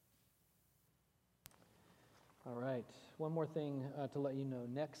All right. One more thing to let you know.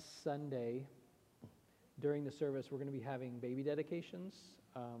 Next Sunday, during the service, we're going to be having baby dedications.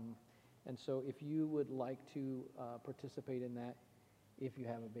 And so if you would like to participate in that, if you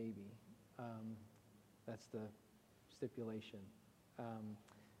have a baby, that's the stipulation.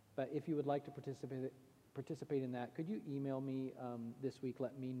 But if you would like to participate in that, could you email me this week?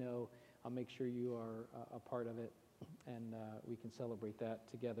 Let me know. I'll make sure you are a part of it, and we can celebrate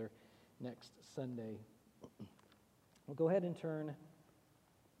that together next Sunday. Well, go ahead and turn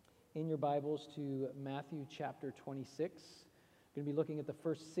in your Bibles to Matthew chapter 26. We're going to be looking at the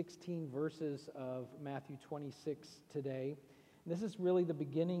first 16 verses of Matthew 26 today. And this is really the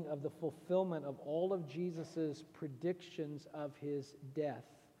beginning of the fulfillment of all of Jesus' predictions of his death,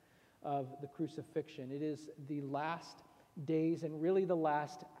 of the crucifixion. It is the last days and really the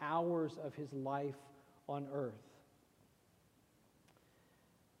last hours of his life on earth.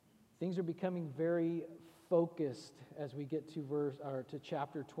 Things are becoming very focused as we get to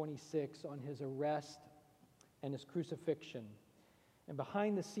chapter 26 on his arrest and his crucifixion. And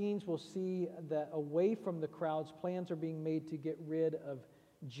behind the scenes, we'll see that away from the crowds, plans are being made to get rid of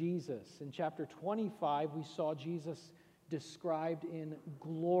Jesus. In chapter 25, we saw Jesus described in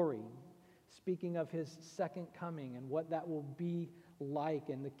glory, speaking of his second coming and what that will be like,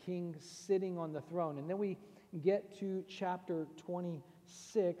 and the king sitting on the throne. And then we get to chapter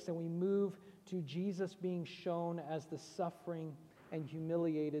 26, and we move to Jesus being shown as the suffering and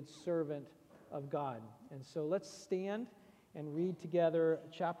humiliated servant of God. And so let's stand and read together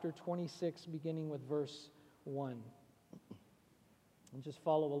chapter 26, beginning with verse 1. And just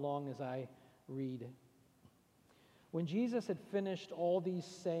follow along as I read. When Jesus had finished all these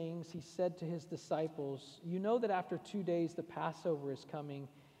sayings, he said to his disciples, "You know that after 2 days the Passover is coming,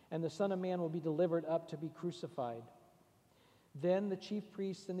 and the Son of Man will be delivered up to be crucified." Then the chief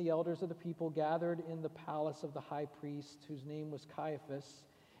priests and the elders of the people gathered in the palace of the high priest, whose name was Caiaphas,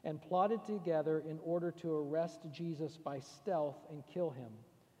 and plotted together in order to arrest Jesus by stealth and kill him.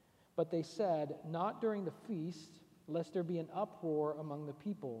 But they said, "Not during the feast, lest there be an uproar among the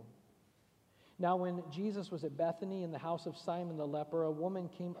people." Now when Jesus was at Bethany in the house of Simon the leper, a woman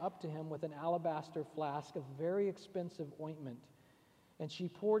came up to him with an alabaster flask of very expensive ointment, and she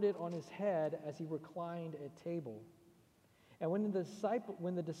poured it on his head as he reclined at table. And when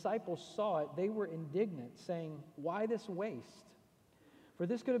the disciples saw it, they were indignant, saying, "Why this waste? For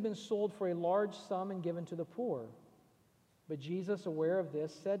this could have been sold for a large sum and given to the poor." But Jesus, aware of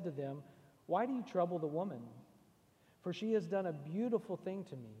this, said to them, "Why do you trouble the woman? For she has done a beautiful thing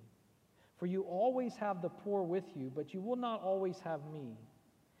to me. For you always have the poor with you, but you will not always have me.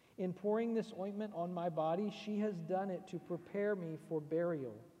 In pouring this ointment on my body, she has done it to prepare me for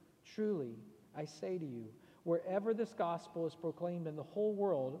burial. Truly, I say to you, wherever this gospel is proclaimed in the whole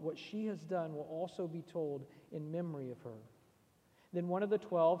world, what she has done will also be told in memory of her." Then one of the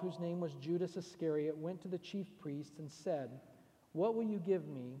 12, whose name was Judas Iscariot, went to the chief priests and said, "What will you give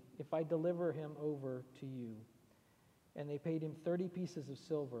me if I deliver him over to you?" And they paid him 30 pieces of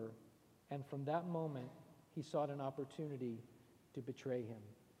silver, and from that moment he sought an opportunity to betray him.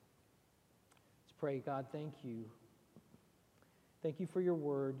 Let's pray. God, thank you. Thank you for your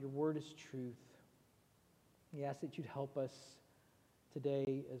word. Your word is truth. We ask that you'd help us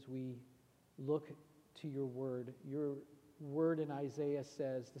today as we look to your word. Your word in Isaiah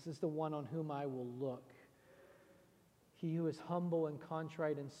says, "This is the one on whom I will look. He who is humble and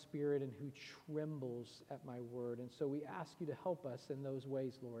contrite in spirit and who trembles at my word." And so we ask you to help us in those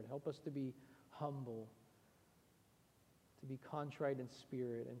ways, Lord. Help us to be humble, to be contrite in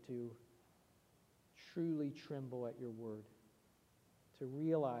spirit, and to truly tremble at your word. To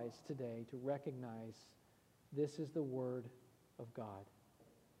realize today, to recognize this is the word of God.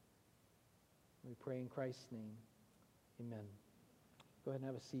 We pray in Christ's name. Amen. Go ahead and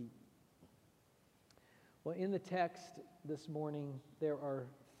have a seat. Well, in the text this morning, there are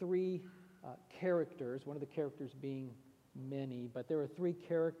three characters, one of the characters being many, but there are three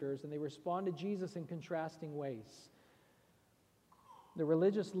characters, and they respond to Jesus in contrasting ways. The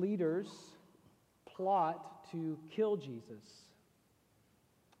religious leaders plot to kill Jesus.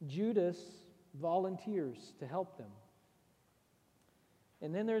 Judas volunteers to help them.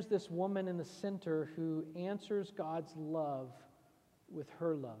 And then there's this woman in the center who answers God's love with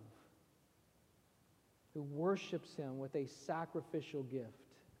her love, who worships him with a sacrificial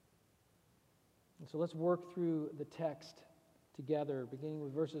gift. And so let's work through the text together, beginning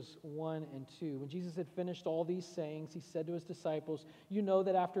with verses 1 and 2. When Jesus had finished all these sayings, he said to his disciples, "You know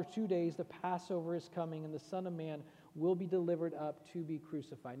that after 2 days the Passover is coming, and the Son of Man will be delivered up to be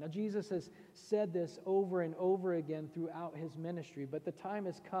crucified. Now, Jesus has said this over and over again throughout his ministry, but the time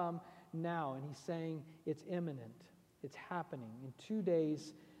has come now, and he's saying it's imminent. It's happening. In 2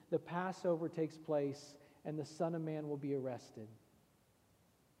 days, the Passover takes place, and the Son of Man will be arrested.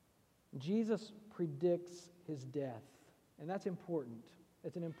 Jesus predicts his death, and that's important.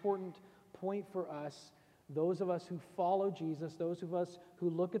 It's an important point for us, those of us who follow Jesus, those of us who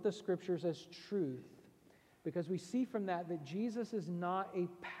look at the Scriptures as truth, because we see from that Jesus is not a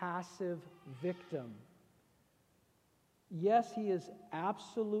passive victim. Yes, he is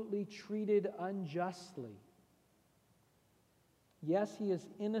absolutely treated unjustly. Yes, he is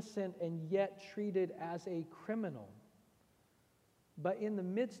innocent and yet treated as a criminal. But in the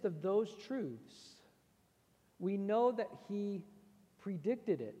midst of those truths, we know that he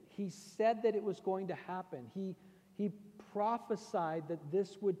predicted it. He said that it was going to happen. He prophesied that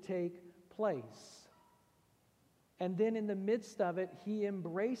this would take place. And then in the midst of it, he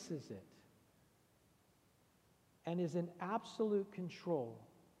embraces it and is in absolute control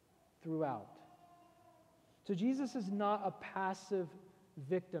throughout. So Jesus is not a passive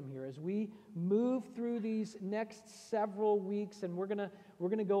victim here. As we move through these next several weeks, and we're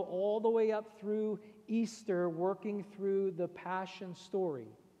gonna go all the way up through Easter, working through the Passion story.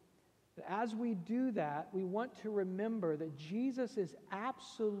 As we do that, we want to remember that Jesus is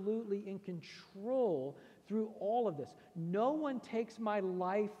absolutely in control through all of this. No one takes my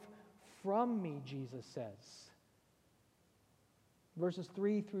life from me, Jesus says. Verses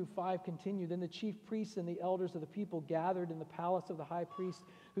 3 through 5 continue. Then the chief priests and the elders of the people gathered in the palace of the high priest,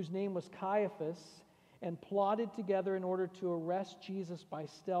 whose name was Caiaphas, and plotted together in order to arrest Jesus by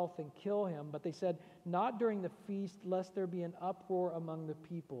stealth and kill him. But they said, not during the feast, lest there be an uproar among the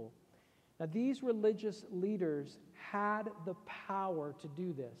people. Now, these religious leaders had the power to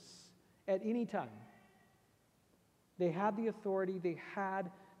do this at any time. They had the authority, they had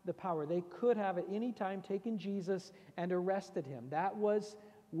the power. They could have at any time taken Jesus and arrested him. That was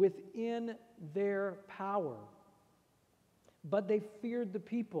within their power. But they feared the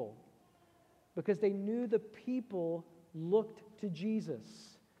people because they knew the people looked to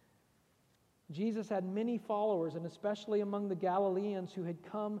Jesus. Jesus had many followers, and especially among the Galileans who had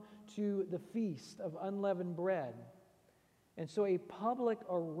come to the feast of unleavened bread. And so a public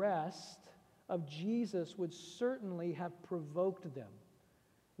arrest of Jesus would certainly have provoked them,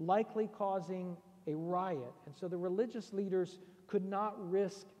 likely causing a riot. And so the religious leaders could not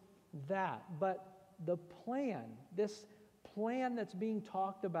risk that. But the plan, this plan that's being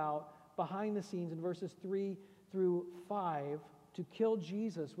talked about behind the scenes in verses 3 through 5 to kill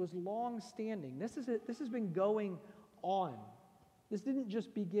Jesus was long-standing. This has been going on. This didn't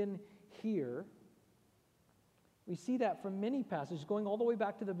just begin here. We see that from many passages, going all the way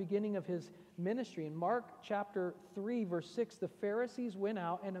back to the beginning of his ministry. In Mark chapter 3, verse 6, the Pharisees went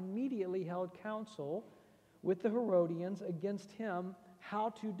out and immediately held counsel with the Herodians against him, how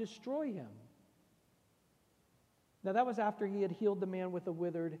to destroy him. Now that was after he had healed the man with a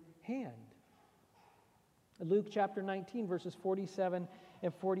withered hand. Luke chapter 19, verses 47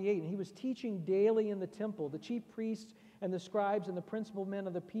 and 48. And he was teaching daily in the temple. The chief priests and the scribes and the principal men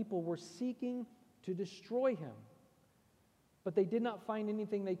of the people were seeking to destroy him. But they did not find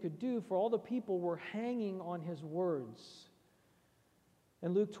anything they could do, for all the people were hanging on his words.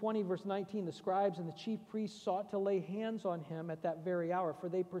 In Luke 20, verse 19, the scribes and the chief priests sought to lay hands on him at that very hour, for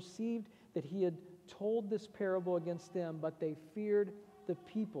they perceived that he had told this parable against them, but they feared the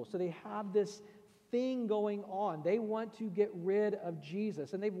people. So they have this thing going on. They want to get rid of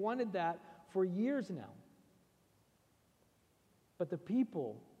Jesus, and they've wanted that for years now. But the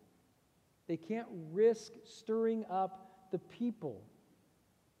people, they can't risk stirring up the people.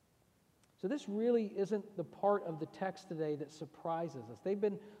 So this really isn't the part of the text today that surprises us. They've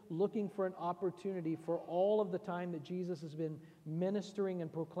been looking for an opportunity for all of the time that Jesus has been ministering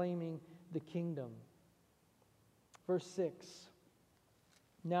and proclaiming the kingdom. Verse 6.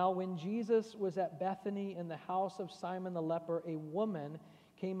 Now when Jesus was at Bethany in the house of Simon the leper, a woman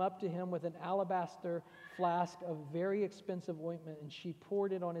came up to him with an alabaster flask of very expensive ointment, and she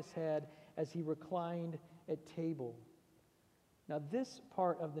poured it on his head as he reclined at table. Now this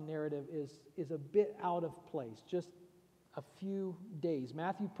part of the narrative is a bit out of place, just a few days.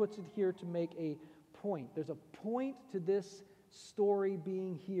 Matthew puts it here to make a point. There's a point to this story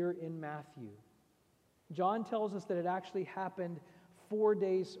being here in Matthew. John tells us that it actually happened 4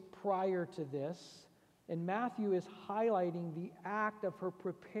 days prior to this, and Matthew is highlighting the act of her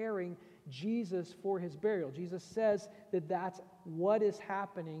preparing Jesus for his burial. Jesus says that that's what is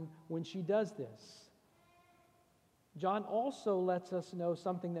happening when she does this. John also lets us know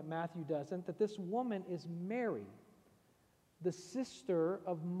something that Matthew doesn't, that this woman is Mary. the sister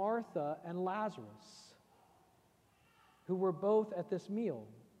of Martha and Lazarus, who were both at this meal.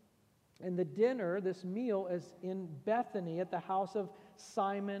 And the dinner, this meal, is in Bethany at the house of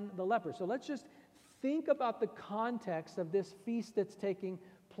Simon the leper. So let's just think about the context of this feast that's taking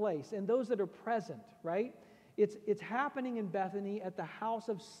place and those that are present, right? It's happening in Bethany at the house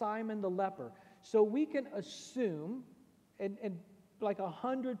of Simon the leper. So we can assume, and like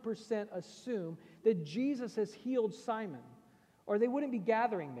 100% assume, that Jesus has healed Simon, or they wouldn't be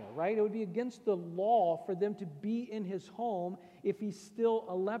gathering there, right? It would be against the law for them to be in his home if he's still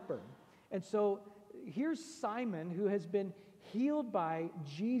a leper. And so here's Simon, who has been healed by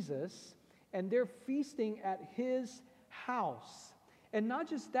Jesus, and they're feasting at his house. And not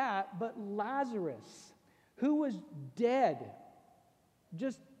just that, but Lazarus, who was dead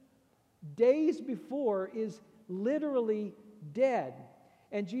just days before, is literally dead.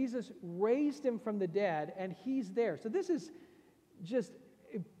 And Jesus raised him from the dead, and he's there. So this is just,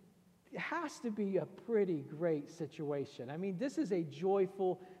 it has to be a pretty great situation. I mean, this is a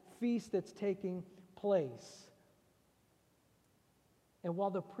joyful feast that's taking place. And while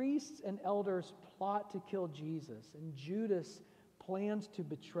the priests and elders plot to kill Jesus, and Judas plans to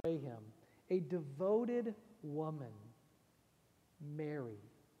betray him, a devoted woman, Mary,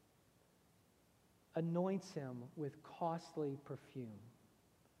 anoints him with costly perfume.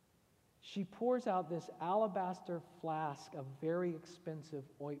 She pours out this alabaster flask of very expensive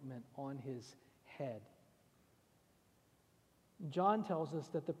ointment on his head. John tells us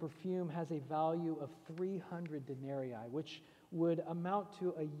that the perfume has a value of 300 denarii, which would amount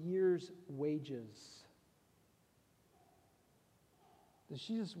to a year's wages.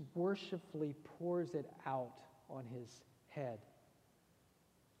 She just worshipfully pours it out on his head.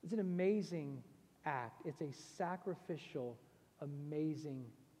 It's an amazing act. It's a sacrificial, amazing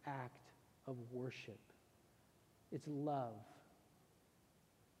act of worship. It's love.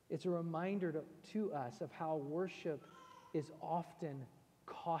 It's a reminder to us of how worship is often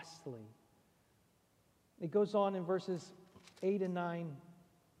costly. It goes on in verses 8 and 9.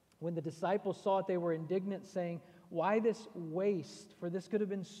 When the disciples saw it, they were indignant, saying, "Why this waste? For this could have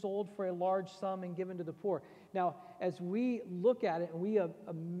been sold for a large sum and given to the poor." Now, as we look at it and we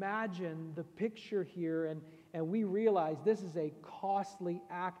imagine the picture here, and we realize this is a costly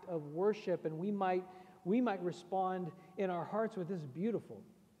act of worship, and we might respond in our hearts with, "This is beautiful."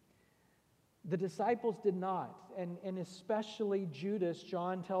 The disciples did not, and especially Judas.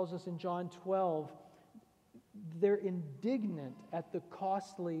 John tells us in John 12, they're indignant at the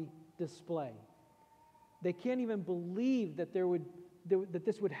costly display. They can't even believe that that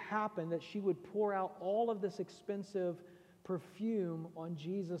this would happen, that she would pour out all of this expensive perfume on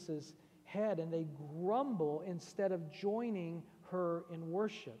Jesus' head, and they grumble instead of joining her in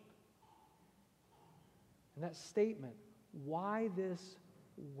worship. And that statement, "Why this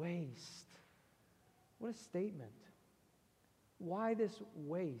waste?" What a statement. Why this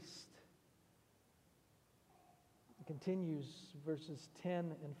waste? It continues, verses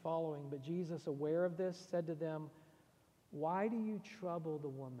 10 and following. But Jesus, aware of this, said to them, "Why do you trouble the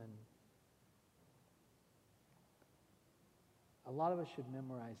woman?" A lot of us should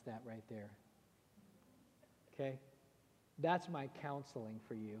memorize that right there. Okay? That's my counseling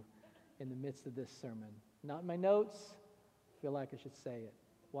for you in the midst of this sermon. Not in my notes. I feel like I should say it.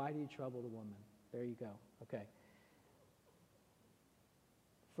 Why do you trouble the woman? There you go. Okay.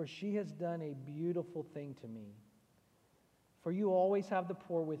 "For she has done a beautiful thing to me. For you always have the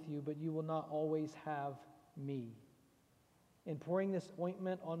poor with you, but you will not always have me. In pouring this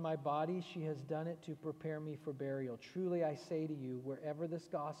ointment on my body, she has done it to prepare me for burial. Truly I say to you, wherever this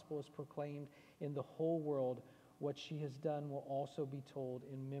gospel is proclaimed in the whole world, what she has done will also be told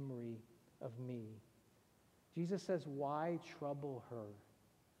in memory of me." Jesus says, why trouble her?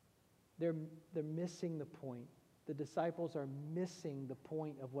 They're missing the point. The disciples are missing the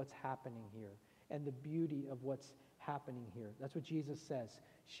point of what's happening here and the beauty of what's happening here. That's what Jesus says.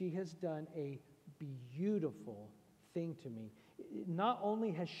 She has done a beautiful thing to me. Not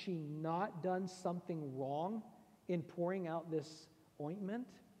only has she not done something wrong in pouring out this ointment,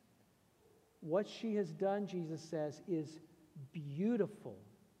 what she has done, Jesus says, is beautiful.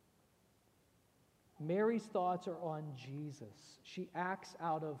 Mary's thoughts are on Jesus. She acts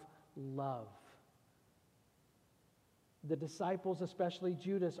out of love. The disciples, especially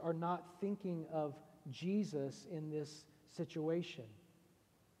Judas, are not thinking of Jesus in this situation.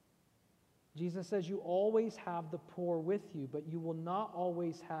 Jesus says, "You always have the poor with you, but you will not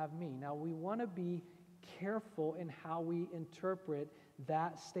always have me." Now, we want to be careful in how we interpret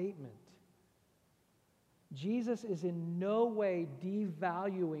that statement. Jesus is in no way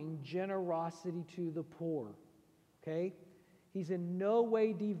devaluing generosity to the poor, okay? He's in no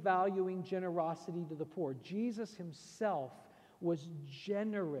way devaluing generosity to the poor. Jesus himself was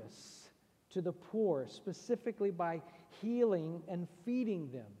generous to the poor, specifically by healing and feeding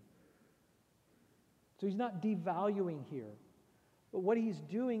them. So he's not devaluing here. But what he's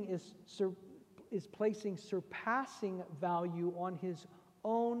doing is placing surpassing value on his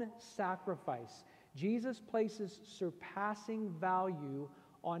own sacrifice. Jesus places surpassing value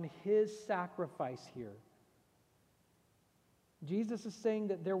on his sacrifice here. Jesus is saying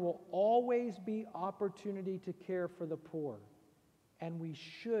that there will always be opportunity to care for the poor, and we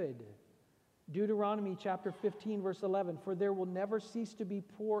should. Deuteronomy chapter 15, verse 11, for there will never cease to be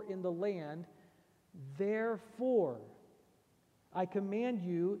poor in the land. Therefore, I command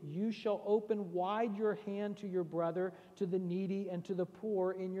you, you shall open wide your hand to your brother, to the needy, and to the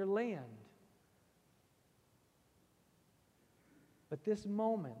poor in your land. But this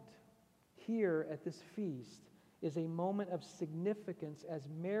moment here at this feast is a moment of significance as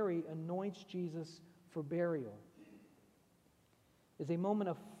Mary anoints Jesus for burial. It's a moment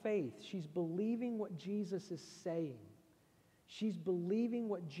of faith. She's believing what Jesus is saying. She's believing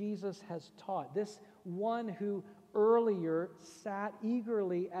what Jesus has taught. This one who earlier sat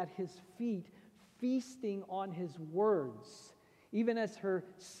eagerly at his feet, feasting on his words. Even as her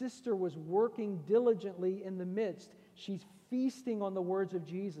sister was working diligently in the midst, she's feasting on the words of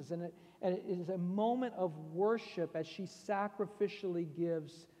Jesus. And it is a moment of worship as she sacrificially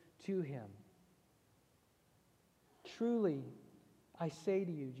gives to him. Truly, I say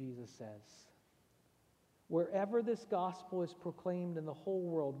to you, Jesus says, wherever this gospel is proclaimed in the whole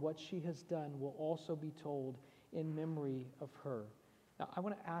world, what she has done will also be told in memory of her. Now, I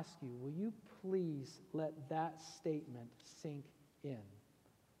want to ask you, will you please let that statement sink in?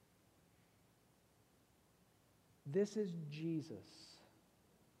 This is Jesus,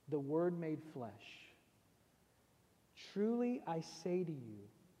 the Word made flesh. Truly, I say to you,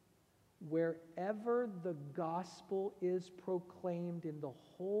 wherever the gospel is proclaimed in the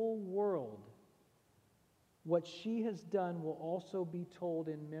whole world, what she has done will also be told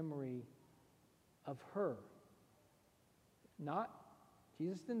in memory of her.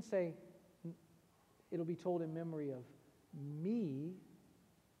 Jesus didn't say it'll be told in memory of me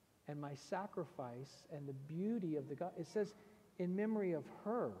and my sacrifice and the beauty of the God. It says in memory of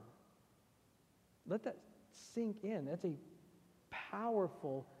her. Let that sink in. That's a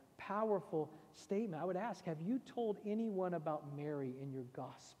powerful, powerful statement. I would ask, have you told anyone about Mary in your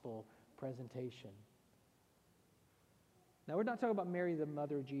gospel presentation? Now, we're not talking about Mary, the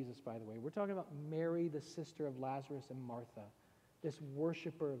mother of Jesus, by the way. We're talking about Mary, the sister of Lazarus and Martha, this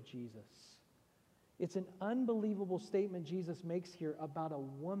worshiper of Jesus. It's an unbelievable statement Jesus makes here about a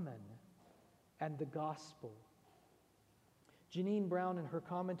woman and the gospel. Janine Brown, in her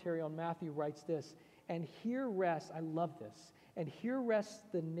commentary on Matthew, writes this, and here rests, I love this, and here rests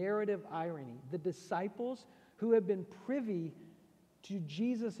the narrative irony. The disciples who have been privy to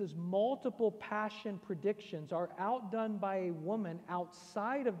Jesus' multiple passion predictions are outdone by a woman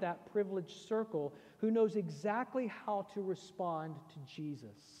outside of that privileged circle who knows exactly how to respond to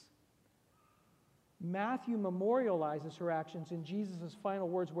Jesus. Matthew memorializes her actions in Jesus' final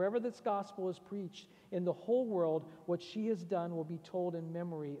words. Wherever this gospel is preached in the whole world, what she has done will be told in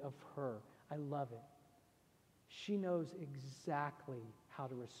memory of her. I love it. She knows exactly how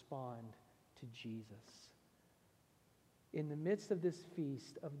to respond to Jesus. In the midst of this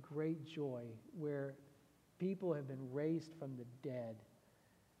feast of great joy, where people have been raised from the dead,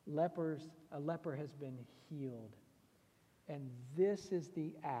 a leper has been healed. And this is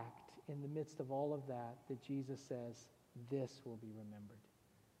the act in the midst of all of that Jesus says, this will be remembered.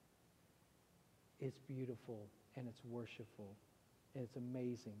 It's beautiful and it's worshipful and it's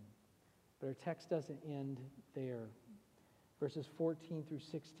amazing. But our text doesn't end there. Verses 14 through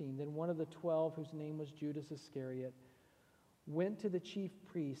 16. Then one of the 12, whose name was Judas Iscariot, went to the chief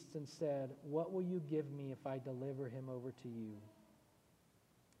priests and said, what will you give me if I deliver him over to you?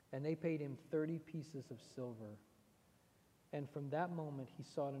 And they paid him 30 pieces of silver. And from that moment, he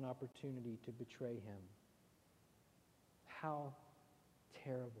sought an opportunity to betray him. How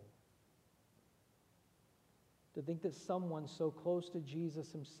terrible. To think that someone so close to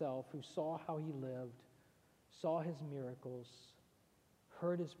Jesus himself, who saw how he lived, saw his miracles,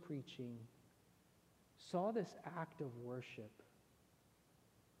 heard his preaching, saw this act of worship,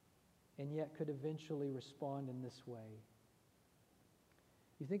 and yet could eventually respond in this way.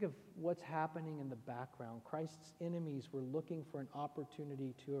 You think of what's happening in the background. Christ's enemies were looking for an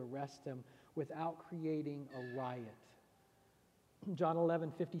opportunity to arrest him without creating a riot. John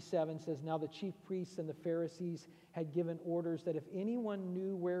 11:57 says, now the chief priests and the Pharisees had given orders that if anyone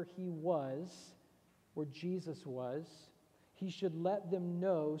knew where he was, where Jesus was, he should let them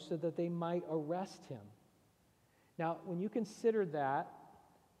know so that they might arrest him. Now, when you consider that,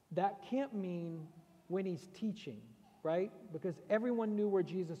 that can't mean when he's teaching, right? Because everyone knew where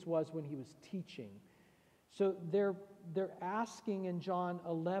Jesus was when he was teaching. So they're asking in John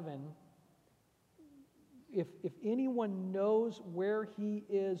 11, if anyone knows where he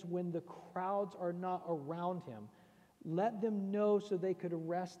is when the crowds are not around him, let them know so they could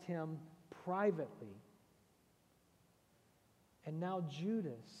arrest him privately. And now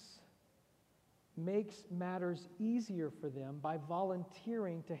Judas makes matters easier for them by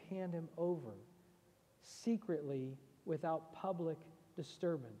volunteering to hand him over secretly without public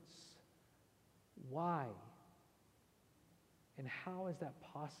disturbance. Why? And how is that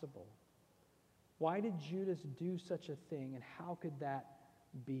possible? Why did Judas do such a thing, and how could that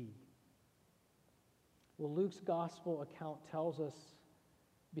be? Well, Luke's gospel account tells us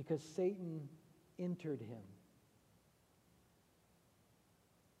because Satan entered him.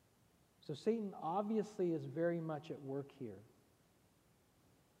 So Satan obviously is very much at work here.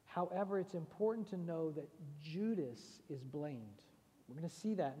 However, it's important to know that Judas is blamed. We're going to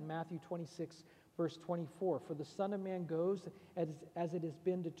see that in Matthew 26, verse 24. For the Son of Man goes as it has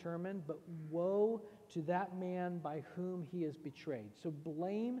been determined, but woe to that man by whom he is betrayed. So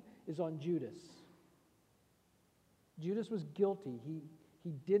blame is on Judas. Judas was guilty.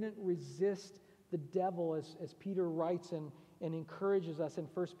 He didn't resist the devil, as Peter writes and encourages us in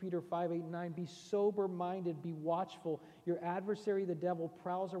 1 Peter 5, 8, 9. Be sober-minded, be watchful. Your adversary, the devil,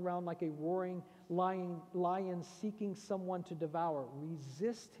 prowls around like a roaring lion seeking someone to devour.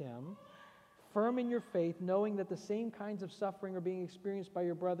 Resist him, firm in your faith, knowing that the same kinds of suffering are being experienced by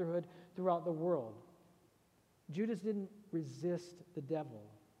your brotherhood throughout the world. Judas didn't resist the devil.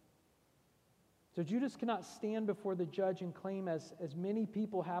 So Judas cannot stand before the judge and claim, as many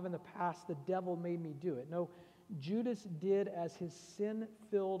people have in the past, the devil made me do it. No, Judas did as his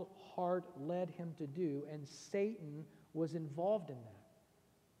sin-filled heart led him to do, and Satan was involved in that.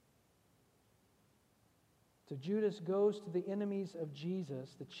 So Judas goes to the enemies of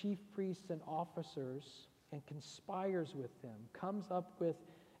Jesus, the chief priests and officers, and conspires with them, comes up with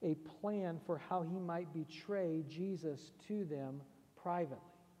a plan for how he might betray Jesus to them privately.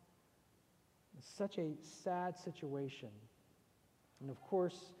 It's such a sad situation. And of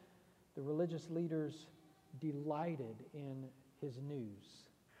course, the religious leaders delighted in his news.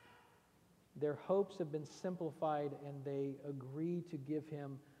 Their hopes have been simplified, and they agree to give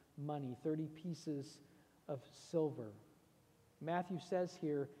him money, 30 pieces of silver. Matthew says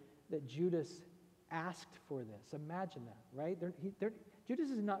here that Judas asked for this. Imagine that, right?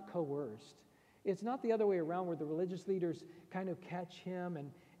 Judas is not coerced. It's not the other way around where the religious leaders kind of catch him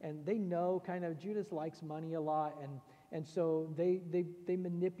and they know kind of Judas likes money a lot, and so they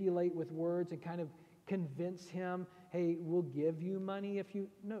manipulate with words and kind of convince him, hey, we'll give you money if you...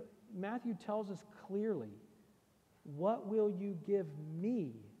 No, Matthew tells us clearly, what will you give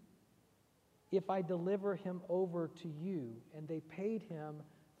me if I deliver him over to you? And they paid him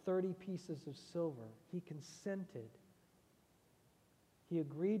 30 pieces of silver. He consented. He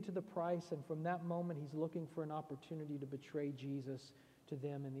agreed to the price, and from that moment, he's looking for an opportunity to betray Jesus to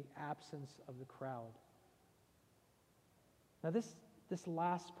them in the absence of the crowd. Now, this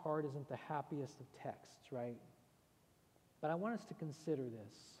last part isn't the happiest of texts, right? But I want us to consider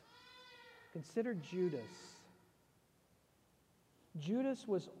this. Consider Judas. Judas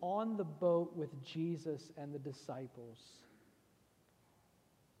was on the boat with Jesus and the disciples.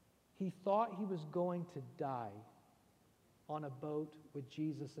 He thought he was going to die on a boat with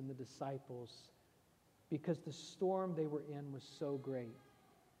Jesus and the disciples because the storm they were in was so great.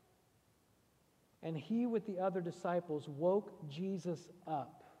 And he, with the other disciples, woke Jesus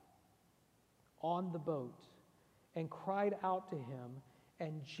up on the boat and cried out to him,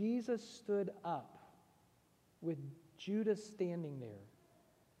 and Jesus stood up with Judas standing there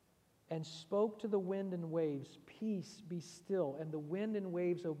and spoke to the wind and waves, "Peace, be still." And the wind and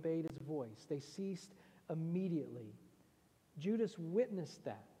waves obeyed his voice. They ceased immediately. Judas witnessed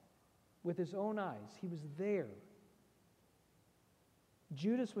that with his own eyes. He was there.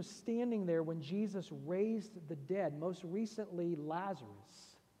 Judas was standing there when Jesus raised the dead, most recently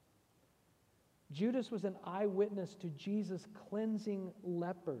Lazarus. Judas was an eyewitness to Jesus cleansing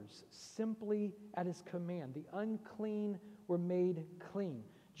lepers simply at his command. The unclean were made clean.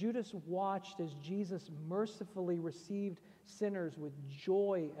 Judas watched as Jesus mercifully received sinners with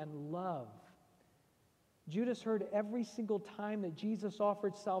joy and love. Judas heard every single time that Jesus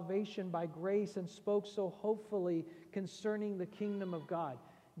offered salvation by grace and spoke so hopefully concerning the kingdom of God.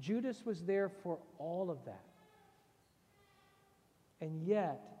 Judas was there for all of that. And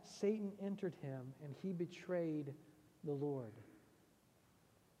yet, Satan entered him and he betrayed the Lord.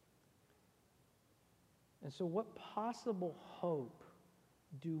 And so what possible hope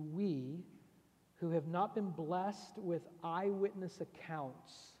do we, who have not been blessed with eyewitness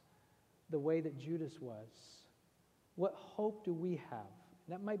accounts the way that Judas was, what hope do we have?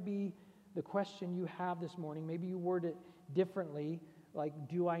 That might be the question you have this morning. Maybe you word it differently, like,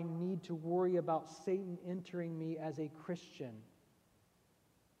 do I need to worry about Satan entering me as a Christian?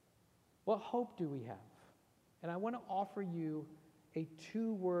 What hope do we have? And I want to offer you a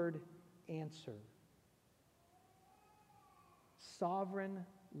two-word answer. Sovereign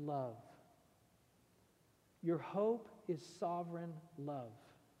love. Your hope is sovereign love.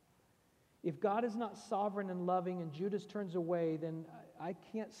 If God is not sovereign and loving and Judas turns away, then I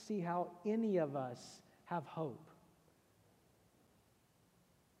can't see how any of us have hope.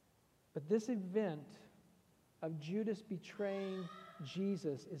 But this event of Judas betraying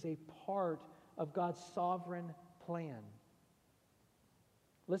Jesus is a part of God's sovereign plan.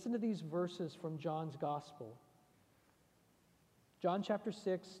 Listen to these verses from John's Gospel. John chapter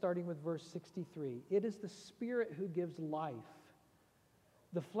 6, starting with verse 63. It is the Spirit who gives life.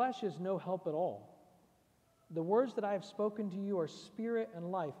 The flesh is no help at all. The words that I have spoken to you are spirit and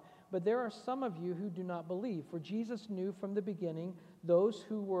life. But there are some of you who do not believe. For Jesus knew from the beginning those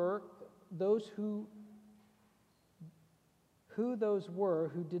who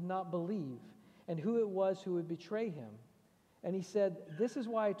did not believe, and who it was who would betray him. And he said, "This is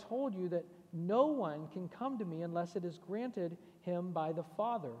why I told you that no one can come to me unless it is granted him by the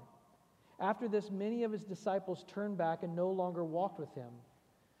Father." After this, many of his disciples turned back and no longer walked with him.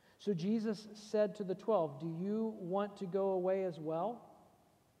 So Jesus said to the 12, "Do you want to go away as well?"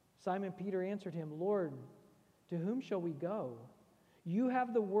 Simon Peter answered him, "Lord, to whom shall we go? You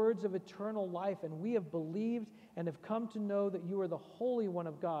have the words of eternal life, and we have believed and have come to know that you are the Holy One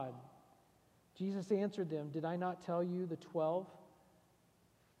of God." Jesus answered them, "Did I not tell you the 12?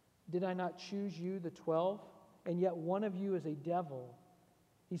 Did I not choose you, the 12? And yet one of you is a devil."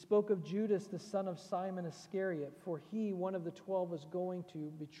 He spoke of Judas, the son of Simon Iscariot, for he, one of the 12, was going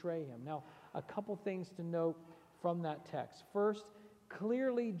to betray him. Now, a couple things to note from that text. First,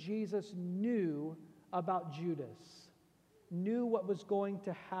 clearly Jesus knew about Judas, knew what was going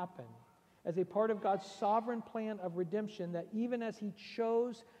to happen as a part of God's sovereign plan of redemption, that even as he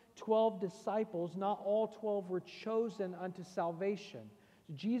chose 12 disciples, not all 12 were chosen unto salvation.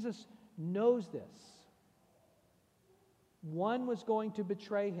 So Jesus knows this. One was going to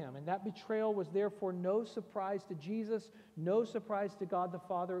betray him, and that betrayal was therefore no surprise to Jesus, no surprise to God the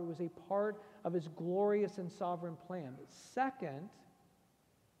Father. It was a part of his glorious and sovereign plan. But second,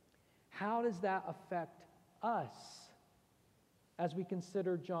 how does that affect us as we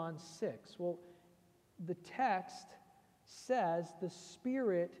consider John 6? Well, the text says the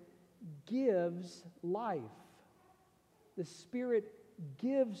Spirit gives life. The Spirit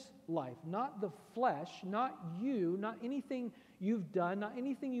gives life, not the flesh, not you, not anything you've done, not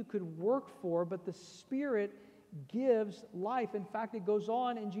anything you could work for, but the Spirit gives life. In fact, it goes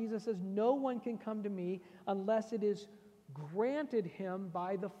on and Jesus says, "No one can come to me unless it is granted him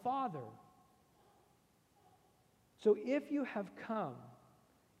by the Father." So if you have come,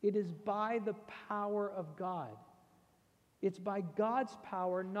 it is by the power of God. It's by God's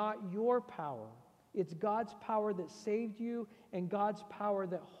power, not your power. It's God's power that saved you and God's power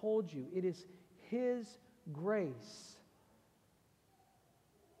that holds you. It is His grace.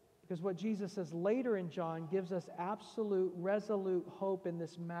 Because what Jesus says later in John gives us absolute, resolute hope in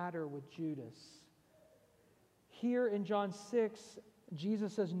this matter with Judas. Here in John 6,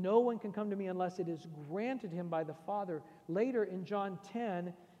 Jesus says, "No one can come to me unless it is granted him by the Father." Later in John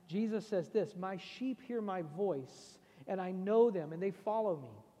 10, Jesus says this, "My sheep hear my voice, and I know them, and they follow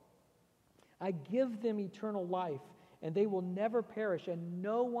me. I give them eternal life, and they will never perish, and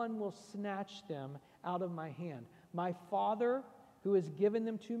no one will snatch them out of my hand. My Father, who has given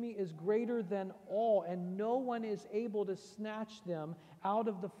them to me, is greater than all, and no one is able to snatch them out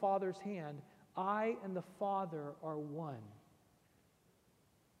of the Father's hand. I and the Father are one."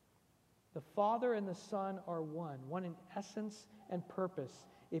 The Father and the Son are one in essence and purpose.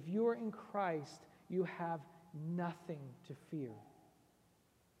 If you are in Christ, you have nothing to fear.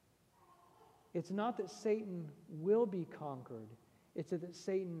 It's not that Satan will be conquered. It's that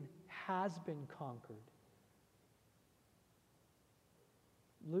Satan has been conquered.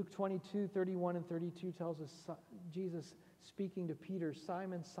 Luke 22, 31 and 32 tells us, Jesus speaking to Peter,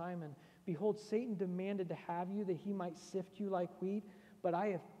 "Simon, Simon, behold, Satan demanded to have you that he might sift you like wheat, but I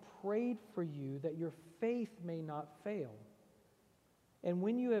have prayed for you that your faith may not fail. And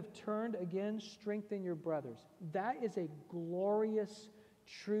when you have turned again, strengthen your brothers." That is a glorious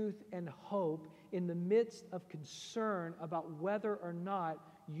truth and hope in the midst of concern about whether or not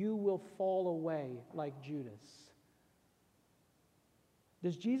you will fall away like Judas.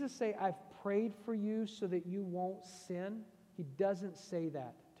 Does Jesus say, I've prayed for you so that you won't sin? He doesn't say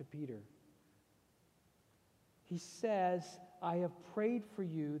that to Peter. He says, I have prayed for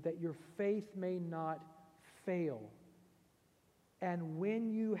you that your faith may not fail. And when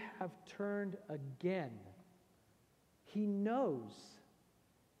you have turned again, he knows.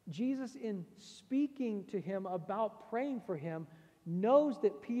 Jesus, in speaking to him about praying for him, knows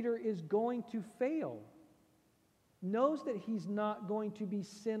that Peter is going to fail, knows that he's not going to be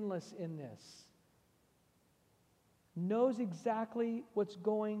sinless in this, knows exactly what's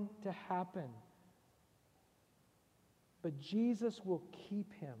going to happen. But Jesus will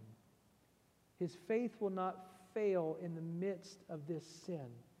keep him. His faith will not fail in the midst of this sin,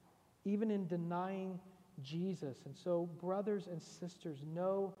 even in denying Jesus. And so, brothers and sisters,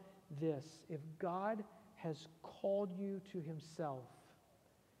 know this. If God has called you to himself,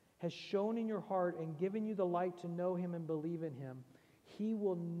 has shown in your heart and given you the light to know him and believe in him, he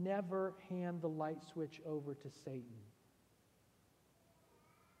will never hand the light switch over to Satan.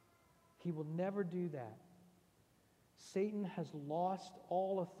 He will never do that. Satan has lost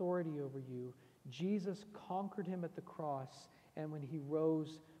all authority over you. Jesus conquered him at the cross, and when he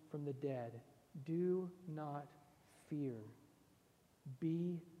rose from the dead. Do not fear.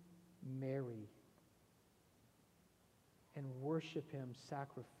 Be merry. And worship him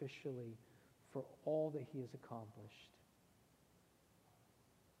sacrificially for all that he has accomplished.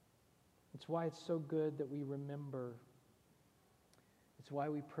 It's why it's so good that we remember. It's why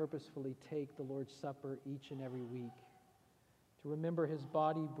we purposefully take the Lord's Supper each and every week. To remember his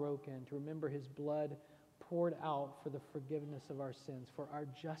body broken, to remember his blood poured out for the forgiveness of our sins, for our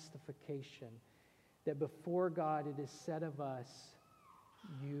justification, that before God it is said of us,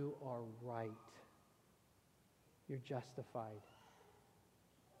 you are right. You're justified.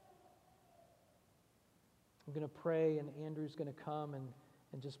 I'm going to pray, and Andrew's going to come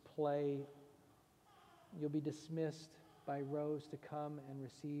and just play. You'll be dismissed by Rose to come and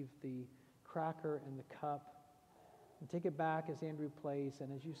receive the cracker and the cup. And take it back as Andrew plays,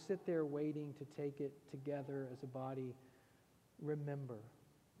 and as you sit there waiting to take it together as a body, remember.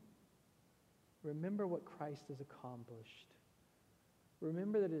 Remember what Christ has accomplished.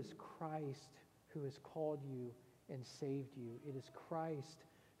 Remember that it is Christ who has called you and saved you. It is Christ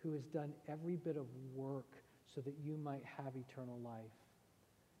who has done every bit of work so that you might have eternal life.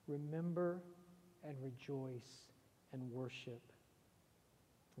 Remember and rejoice and worship.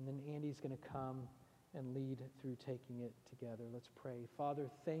 And then Andy's going to come and lead through taking it together. Let's pray. Father,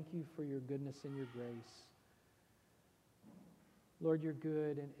 thank you for your goodness and your grace. Lord, you're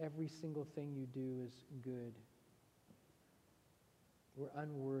good, and every single thing you do is good. We're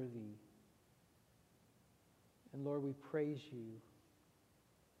unworthy. And Lord, we praise you.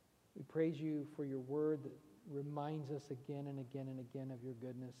 We praise you for your word that reminds us again and again and again of your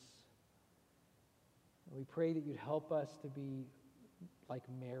goodness. And we pray that you'd help us to be like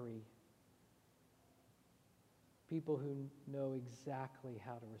Mary, people who know exactly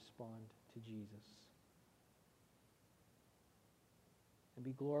how to respond to Jesus. And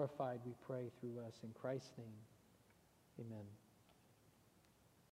be glorified, we pray, through us. In Christ's name, amen.